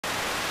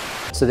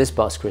So this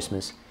past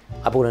Christmas,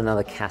 I bought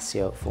another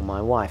Casio for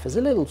my wife as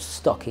a little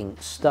stocking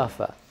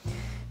stuffer.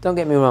 Don't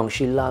get me wrong,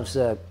 she loves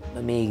her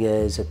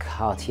Amigas, her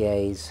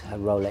Cartiers, her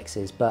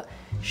Rolexes, but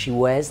she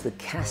wears the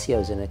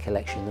Casios in her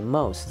collection the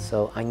most,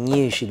 so I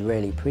knew she'd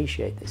really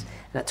appreciate this.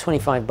 And at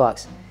 25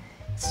 bucks,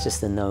 it's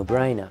just a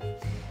no-brainer.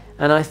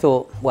 And I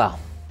thought, well,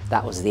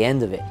 that was the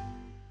end of it.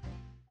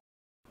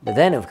 But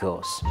then, of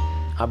course,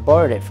 I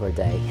borrowed it for a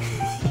day.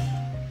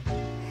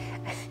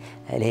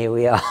 And here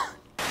we are.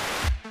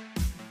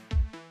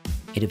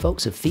 It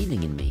evokes a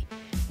feeling in me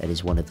that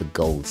is one of the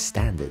gold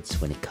standards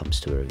when it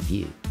comes to a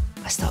review.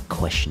 I start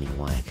questioning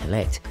why I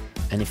collect,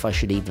 and if I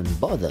should even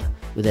bother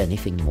with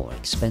anything more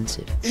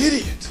expensive.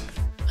 Idiot!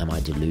 Am I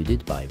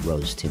deluded by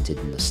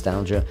rose-tinted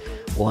nostalgia,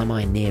 or am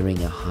I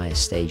nearing a higher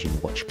stage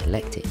in watch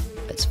collecting?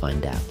 Let's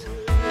find out.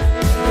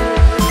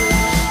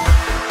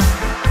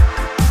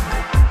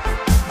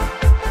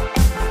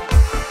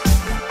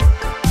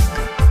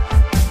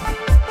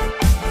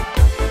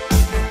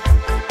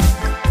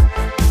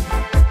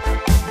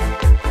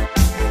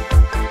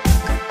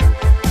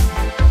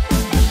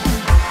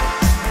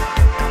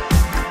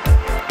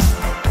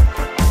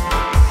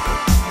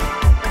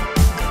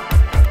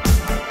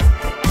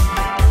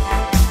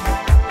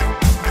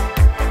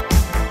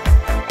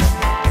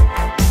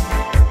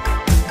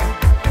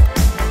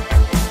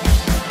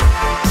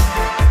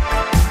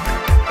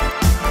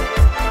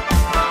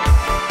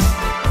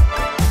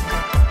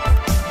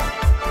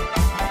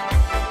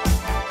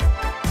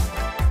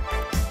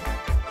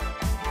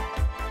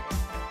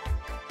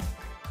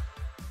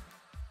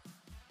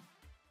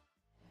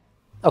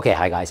 Okay,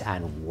 hi guys,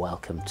 and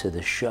welcome to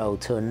the show,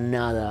 to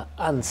another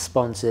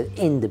unsponsored,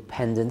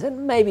 independent,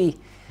 and maybe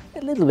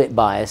a little bit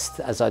biased,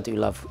 as I do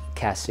love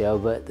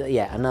Casio, but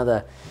yeah,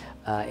 another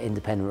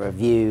independent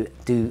review.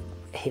 Do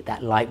hit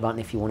that like button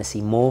if you want to see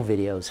more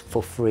videos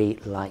for free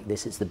like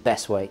this. It's the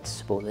best way to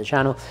support the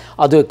channel.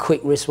 I'll do a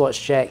quick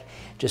wristwatch check,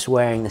 just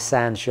wearing the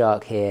Sand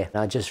Shark here.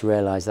 I just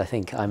realized I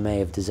think I may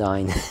have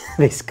designed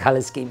this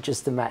color scheme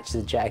just to match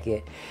the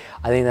jacket.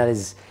 I think that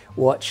is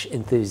watch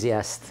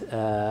enthusiast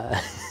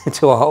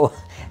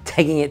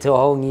taking it to a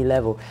whole new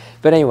level.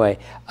 But anyway,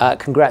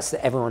 congrats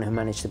to everyone who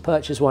managed to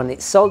purchase one.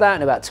 It sold out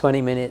in about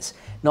 20 minutes,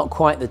 not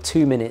quite the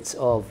 2 minutes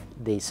of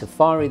the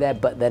Safari there,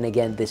 but then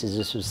again, this is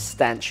a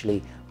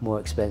substantially more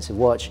expensive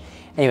watch.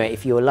 Anyway,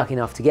 if you were lucky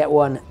enough to get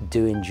one,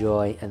 do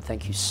enjoy, and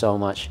thank you so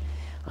much.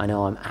 I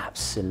know I'm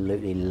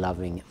absolutely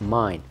loving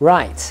mine.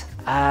 Right,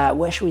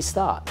 where should we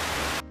start?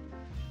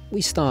 We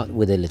start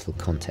with a little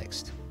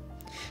context.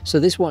 So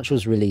this watch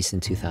was released in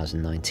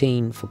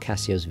 2019 for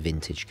Casio's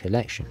vintage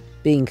collection.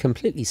 Being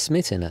completely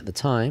smitten at the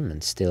time,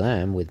 and still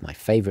am, with my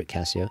favorite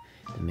Casio,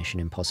 the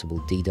Mission Impossible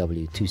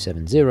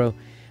DW-270,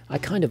 I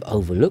kind of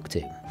overlooked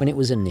it when it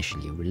was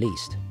initially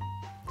released.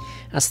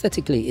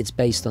 Aesthetically, it's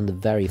based on the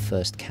very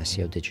first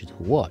Casio digital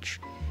watch,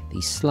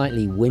 the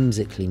slightly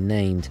whimsically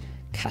named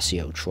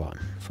Casiotron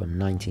from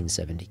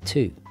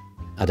 1972.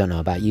 I don't know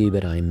about you,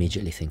 but I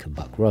immediately think of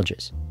Buck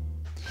Rogers.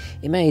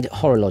 It made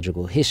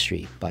horological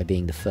history by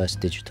being the first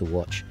digital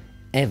watch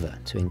ever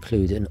to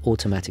include an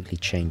automatically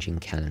changing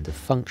calendar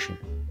function.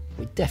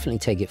 We definitely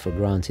take it for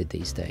granted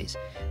these days,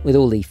 with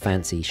all the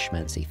fancy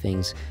schmancy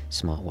things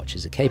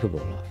smartwatches are capable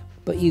of.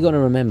 But you gotta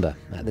remember,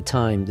 at the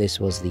time this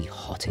was the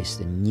hottest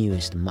and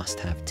newest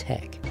must-have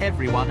tech.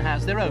 Everyone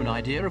has their own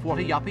idea of what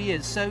a yuppie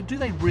is, so do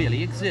they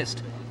really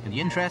exist? In the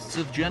interests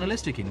of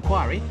journalistic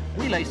inquiry,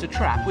 we laced a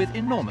trap with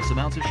enormous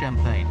amounts of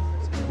champagne.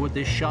 Would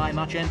this shy,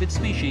 much-envied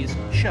species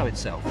show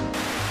itself?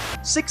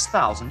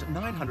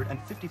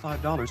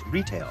 $6,955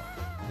 retail.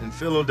 In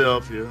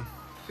Philadelphia,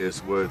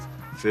 it's worth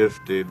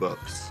 50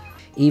 bucks.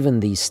 Even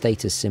these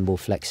status symbol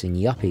flexing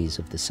yuppies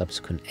of the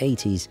subsequent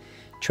 80s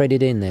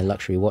traded in their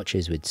luxury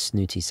watches with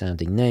snooty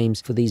sounding names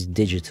for these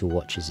digital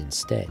watches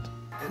instead.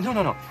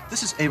 No.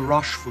 This is a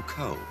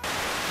Rochefoucauld.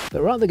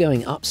 But rather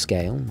going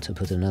upscale, to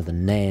put another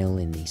nail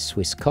in the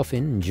Swiss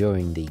coffin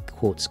during the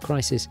quartz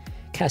crisis,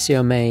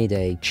 Casio made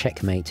a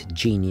checkmate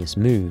genius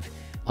move,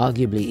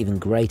 arguably even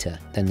greater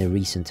than the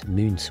recent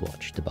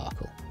Moonswatch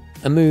debacle.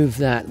 A move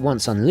that,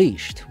 once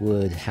unleashed,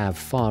 would have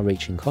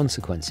far-reaching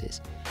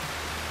consequences,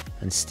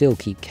 and still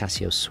keep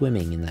Casio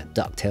swimming in that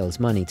DuckTales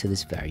money to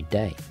this very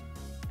day.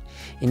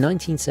 In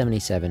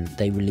 1977,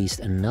 they released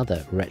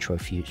another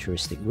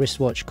retro-futuristic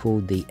wristwatch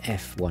called the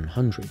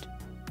F100.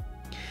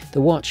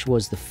 The watch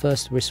was the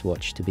first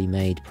wristwatch to be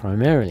made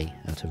primarily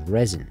out of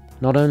resin,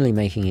 not only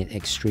making it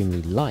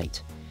extremely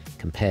light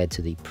compared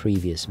to the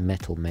previous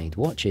metal-made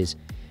watches,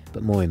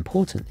 but more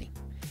importantly,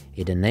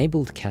 it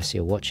enabled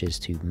Casio watches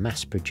to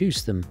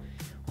mass-produce them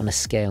on a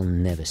scale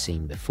never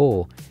seen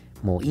before,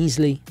 more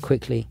easily,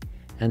 quickly,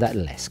 and at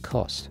less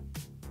cost.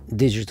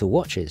 Digital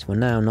watches were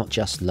now not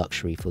just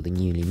luxury for the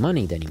newly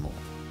moneyed anymore.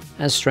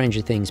 As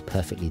Stranger Things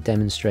perfectly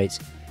demonstrates,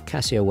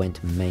 Casio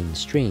went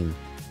mainstream,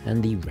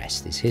 and the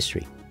rest is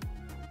history.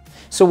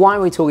 So why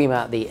are we talking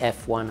about the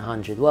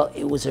F100? Well,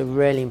 it was a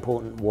really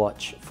important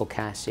watch for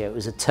Casio. It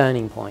was a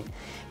turning point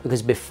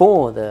because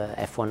before the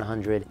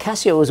F100,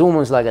 Casio was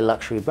almost like a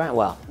luxury brand.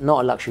 Well,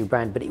 not a luxury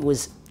brand, but it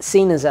was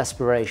seen as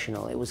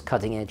aspirational. It was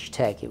cutting edge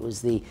tech. It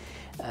was the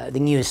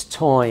newest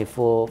toy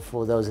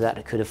for those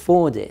that could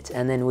afford it.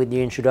 And then with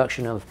the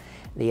introduction of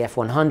the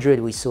F100,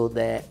 we saw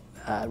their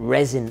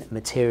resin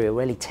material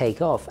really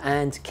take off,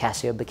 and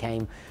Casio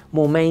became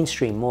more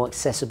mainstream, more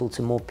accessible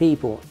to more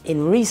people.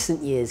 In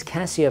recent years,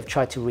 Casio have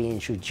tried to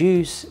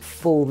reintroduce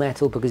full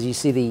metal, because you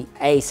see the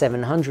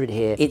A700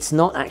 here, it's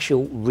not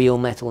actual real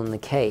metal in the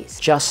case,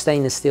 just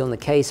stainless steel in the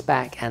case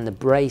back and the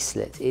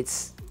bracelet.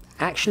 It's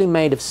actually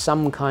made of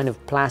some kind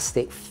of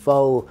plastic,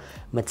 faux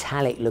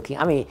metallic looking.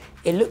 I mean,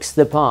 it looks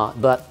the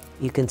part, but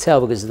you can tell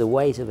because of the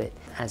weight of it.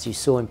 As you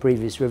saw in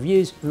previous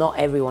reviews, not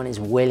everyone is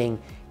willing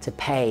to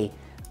pay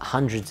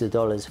hundreds of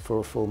dollars for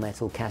a full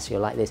metal Casio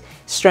like this.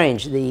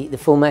 Strange, the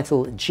full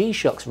metal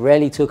G-Shocks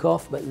rarely took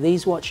off, but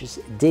these watches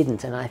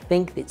didn't, and I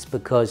think it's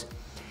because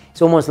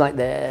it's almost like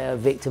they're a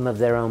victim of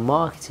their own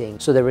marketing.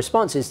 So their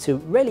response is to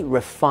really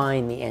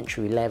refine the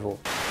entry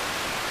level.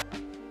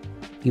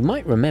 You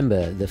might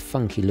remember the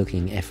funky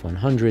looking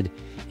F100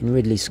 in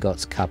Ridley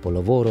Scott's Capo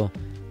Lavoro,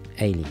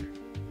 Alien.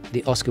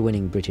 The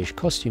Oscar-winning British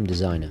costume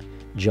designer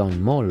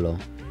John Mollo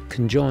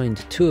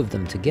conjoined two of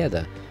them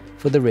together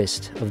for the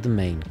wrist of the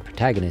main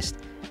protagonist,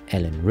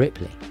 Ellen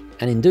Ripley,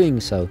 and in doing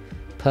so,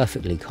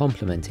 perfectly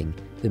complementing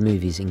the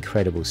movie's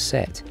incredible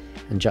set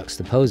and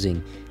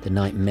juxtaposing the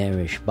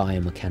nightmarish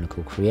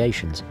biomechanical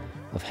creations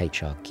of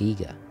H.R.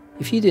 Giger.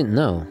 If you didn't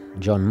know,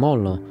 John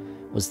Mollo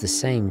was the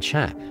same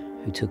chap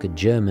who took a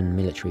German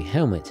military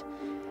helmet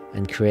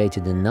and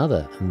created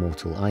another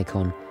immortal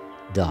icon,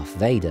 Darth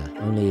Vader,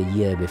 only a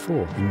year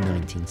before in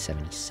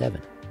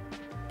 1977.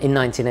 In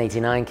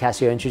 1989,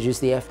 Casio introduced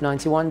the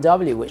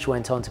F91W, which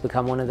went on to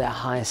become one of their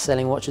highest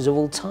selling watches of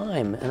all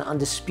time, an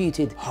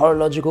undisputed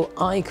horological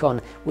icon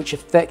which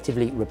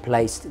effectively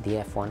replaced the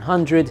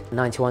F100.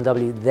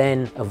 91W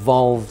then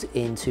evolved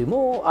into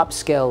more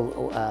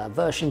upscale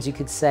versions, you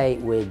could say,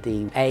 with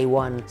the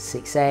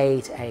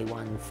A168,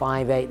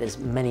 A158, there's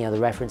many other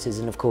references,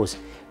 and of course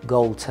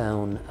gold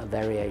tone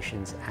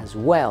variations as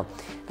well.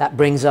 That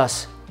brings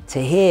us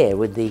to here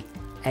with the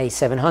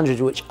A700,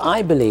 which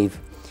I believe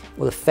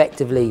will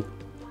effectively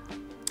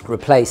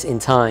replace in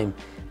time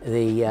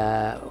the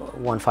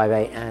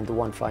 158 and the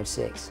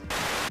 156.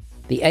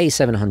 The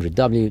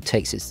A700W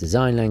takes its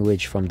design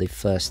language from the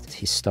first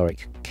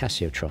historic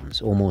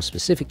Casiotrons, or more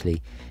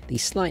specifically, the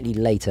slightly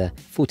later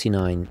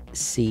 49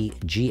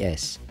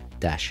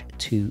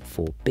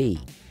 CGS-24B,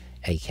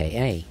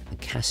 aka the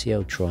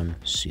Casiotron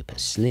Super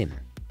Slim.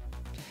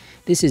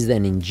 This is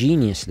then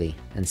ingeniously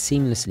and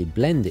seamlessly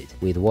blended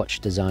with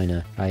watch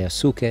designer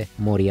Ryosuke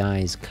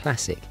Moriai's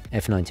classic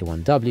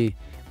F91W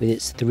with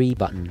its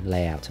 3-button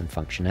layout and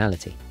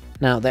functionality.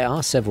 Now, there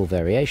are several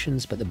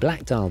variations, but the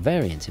black dial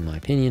variant, in my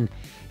opinion,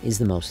 is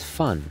the most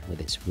fun,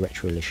 with its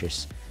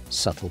retrolicious,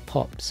 subtle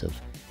pops of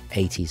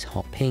 80s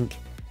hot pink,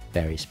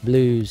 various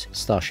blues,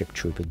 Starship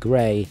Trooper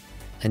grey,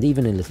 and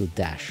even a little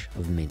dash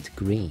of mint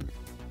green.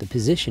 The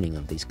positioning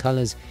of these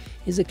colours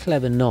is a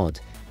clever nod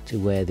to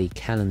where the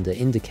calendar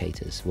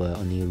indicators were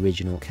on the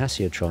original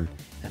Casiotron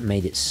that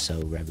made it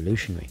so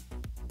revolutionary.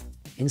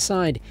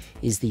 Inside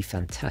is the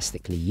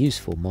fantastically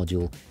useful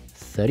module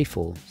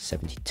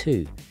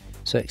 3472,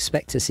 so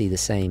expect to see the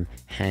same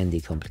handy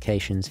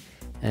complications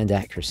and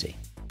accuracy.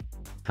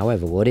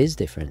 However, what is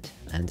different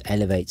and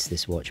elevates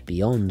this watch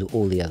beyond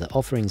all the other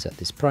offerings at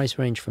this price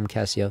range from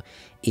Casio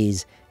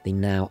is the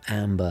now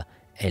amber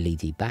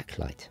LED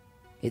backlight.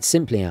 It's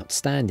simply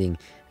outstanding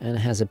and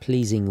has a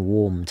pleasing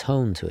warm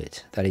tone to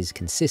it that is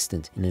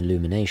consistent in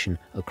illumination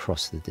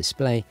across the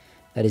display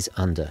that is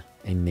under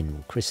a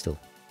mineral crystal.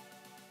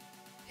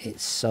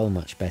 It's so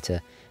much better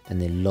than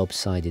the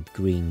lopsided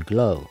green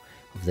glow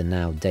of the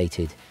now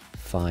dated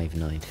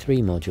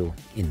 593 module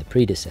in the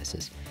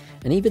predecessors,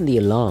 and even the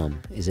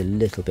alarm is a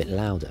little bit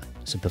louder,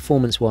 so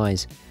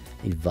performance-wise,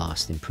 a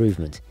vast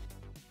improvement.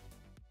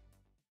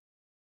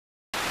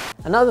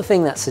 Another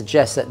thing that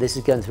suggests that this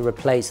is going to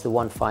replace the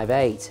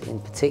 158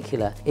 in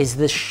particular is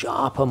the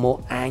sharper,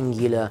 more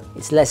angular,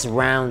 it's less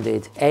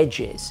rounded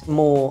edges,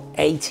 more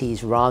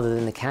 80s rather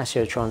than the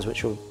Casiotrons,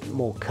 which are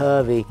more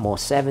curvy, more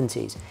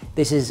 70s.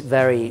 This is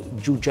very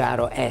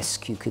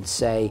Giugiaro-esque, you could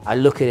say. I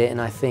look at it and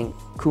I think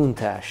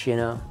Countach, you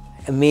know,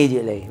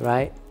 immediately,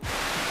 right?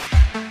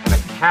 And a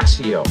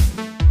Casio.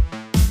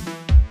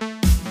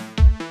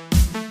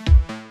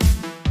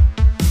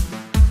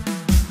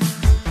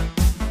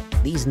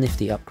 These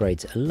nifty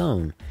upgrades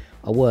alone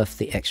are worth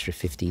the extra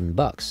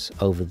 $15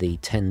 over the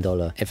 $10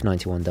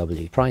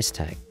 F91W price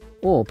tag.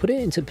 Or put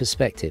it into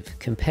perspective,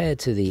 compared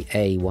to the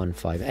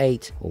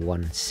A158 or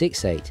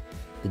 168,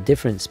 the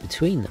difference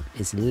between them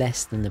is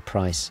less than the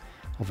price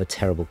of a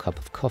terrible cup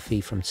of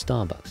coffee from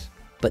Starbucks.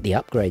 But the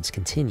upgrades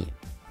continue.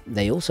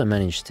 They also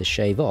managed to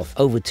shave off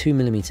over 2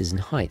 mm in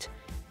height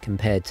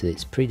compared to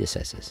its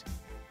predecessors.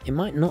 It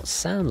might not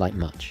sound like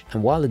much,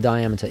 and while the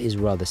diameter is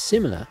rather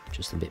similar,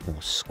 just a bit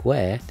more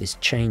square, this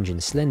change in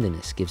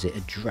slenderness gives it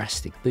a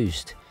drastic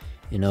boost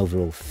in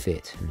overall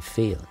fit and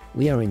feel.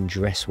 We are in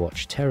dress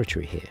watch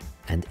territory here,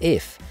 and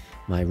if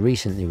my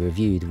recently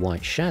reviewed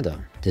White Shadow,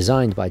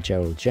 designed by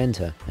Gerald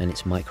Gentry, and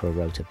its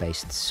micro-rotor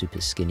based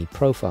super skinny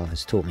profile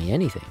has taught me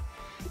anything,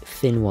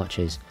 thin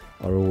watches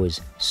are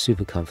always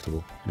super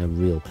comfortable and a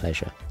real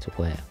pleasure to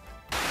wear.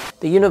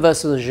 The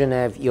Universal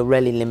Genève, you're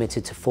rarely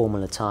limited to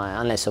formal attire,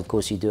 unless of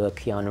course you do a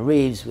Keanu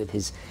Reeves with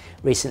his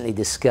recently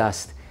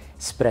discussed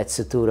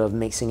sprezzatura of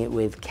mixing it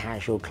with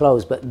casual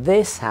clothes. But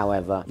this,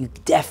 however, you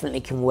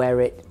definitely can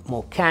wear it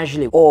more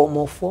casually or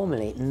more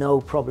formally, no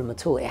problem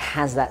at all. It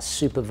has that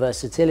super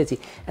versatility,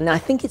 and I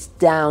think it's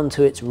down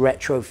to its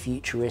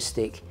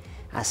retro-futuristic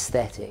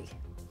aesthetic.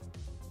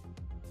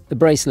 The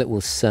bracelet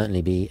will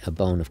certainly be a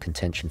bone of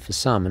contention for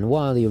some, and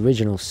while the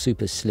original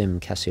super slim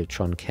Casio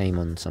came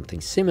on something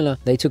similar,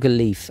 they took a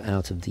leaf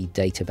out of the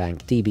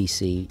databank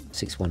DBC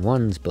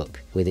 611's book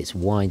with its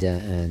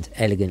wider and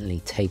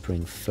elegantly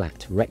tapering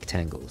flat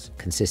rectangles,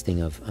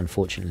 consisting of,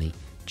 unfortunately,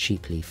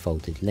 cheaply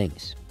folded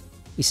links.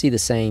 We see the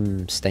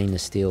same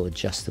stainless steel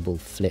adjustable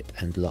flip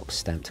and lock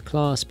stamped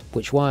clasp,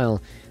 which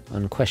while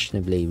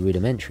unquestionably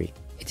rudimentary,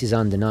 it is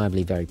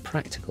undeniably very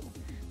practical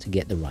to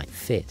get the right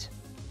fit.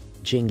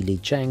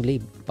 Jingly-jangly,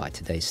 by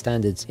today's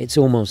standards, it's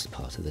almost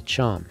part of the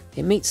charm.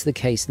 It meets the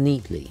case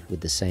neatly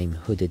with the same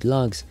hooded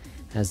lugs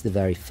as the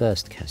very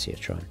first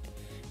Casio.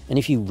 And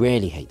if you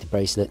really hate the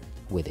bracelet,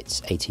 with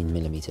its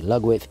 18mm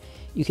lug width,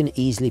 you can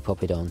easily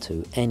pop it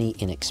onto any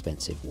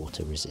inexpensive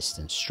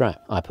water-resistant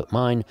strap. I put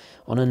mine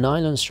on a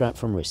nylon strap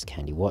from Wrist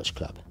Candy Watch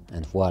Club,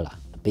 and voila,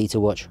 a beta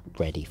watch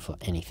ready for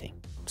anything.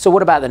 So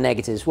what about the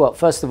negatives? Well,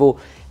 first of all,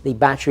 the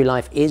battery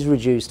life is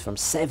reduced from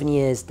 7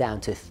 years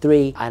down to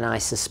 3, and I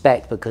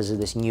suspect because of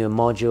this newer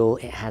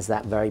module, it has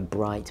that very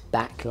bright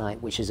backlight,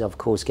 which is of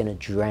course going to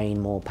drain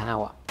more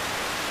power.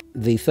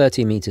 The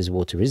 30 meters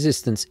water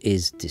resistance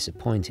is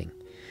disappointing,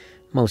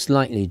 most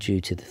likely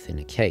due to the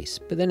thinner case,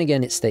 but then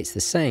again it states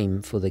the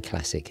same for the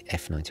classic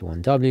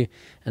F91W,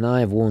 and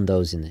I have worn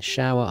those in the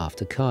shower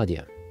after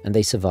cardio, and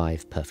they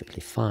survive perfectly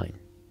fine.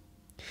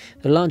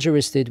 The larger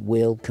wristed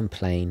will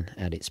complain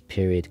at its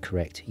period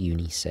correct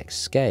unisex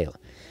scale,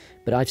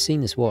 but I've seen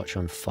this watch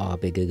on far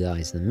bigger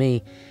guys than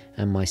me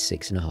and my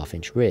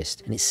 6.5-inch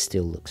wrist, and it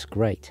still looks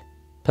great.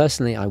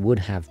 Personally, I would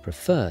have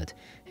preferred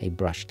a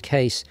brushed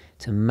case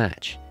to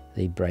match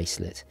the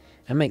bracelet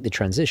and make the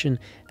transition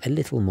a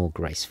little more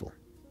graceful.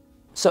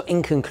 So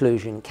in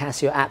conclusion,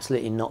 Casio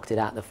absolutely knocked it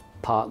out the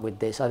park with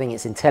this. I think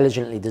it's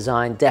intelligently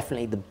designed,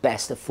 definitely the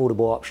best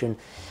affordable option.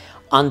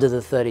 Under the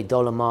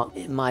 $30 mark,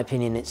 in my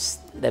opinion, it's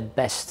their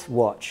best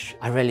watch.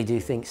 I really do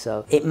think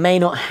so. It may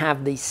not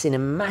have the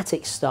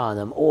cinematic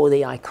stardom or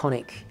the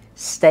iconic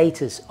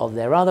status of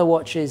their other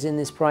watches in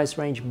this price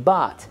range,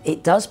 but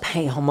it does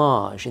pay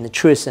homage, in the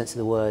truest sense of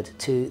the word,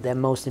 to their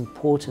most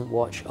important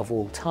watch of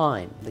all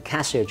time, the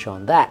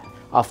Casio. That,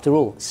 after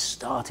all,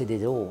 started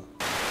it all.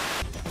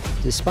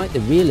 Despite the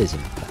realism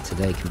that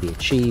today can be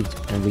achieved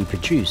and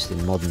reproduced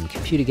in modern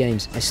computer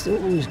games, I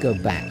still always go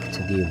back to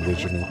the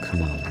original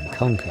Command &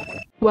 Conquer.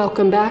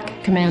 Welcome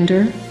back,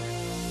 Commander.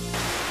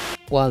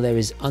 While there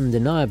is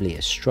undeniably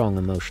a strong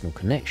emotional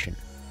connection,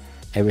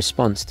 a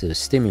response to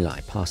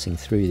stimuli passing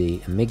through the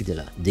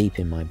amygdala deep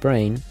in my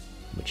brain,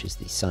 which is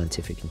the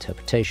scientific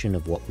interpretation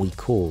of what we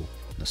call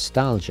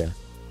nostalgia,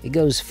 it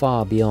goes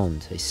far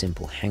beyond a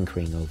simple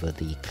hankering over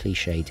the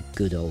cliched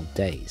good old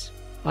days.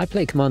 I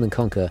play Command &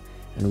 Conquer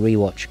and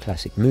rewatch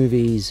classic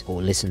movies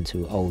or listen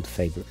to old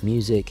favourite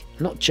music,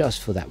 not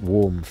just for that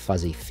warm,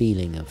 fuzzy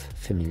feeling of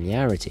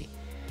familiarity,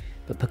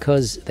 but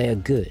because they are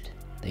good,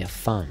 they are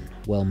fun,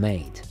 well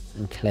made,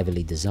 and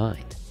cleverly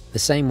designed. The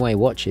same way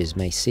watches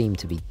may seem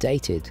to be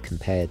dated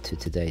compared to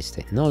today's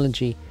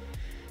technology,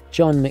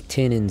 John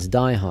McTiernan's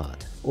Die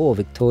Hard or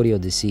Vittorio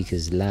De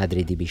Sica's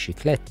Ladri di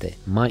Biciclette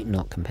might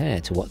not compare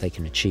to what they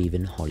can achieve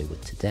in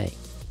Hollywood today.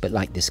 But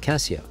like this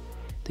Casio,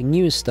 the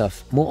newest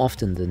stuff more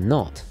often than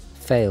not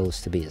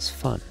fails to be as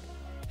fun,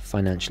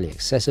 financially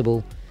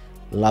accessible,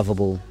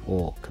 lovable,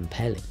 or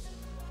compelling.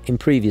 In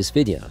previous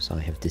videos, I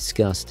have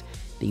discussed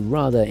the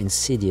rather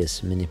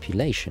insidious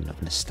manipulation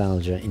of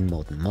nostalgia in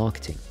modern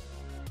marketing.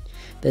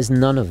 There's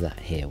none of that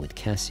here with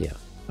Casio.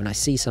 When I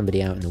see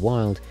somebody out in the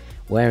wild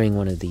wearing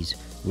one of these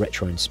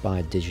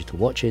retro-inspired digital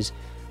watches,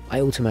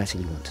 I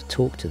automatically want to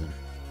talk to them.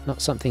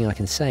 Not something I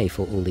can say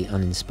for all the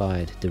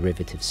uninspired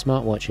derivative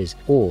smartwatches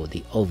or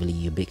the overly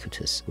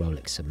ubiquitous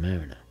Rolex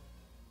Submariner.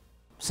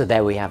 So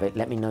there we have it.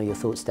 Let me know your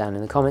thoughts down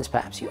in the comments.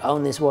 Perhaps you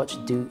own this watch.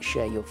 Do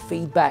share your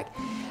feedback.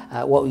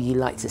 What would you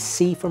like to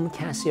see from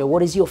Casio?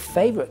 What is your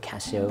favorite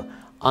Casio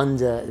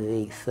under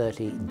the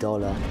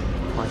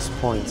 $30 price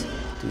point?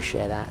 Do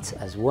share that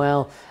as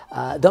well.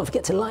 Don't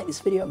forget to like this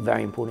video,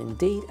 very important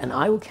indeed, and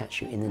I will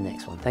catch you in the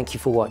next one. Thank you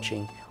for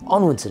watching.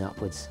 Onwards and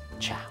upwards.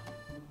 Ciao.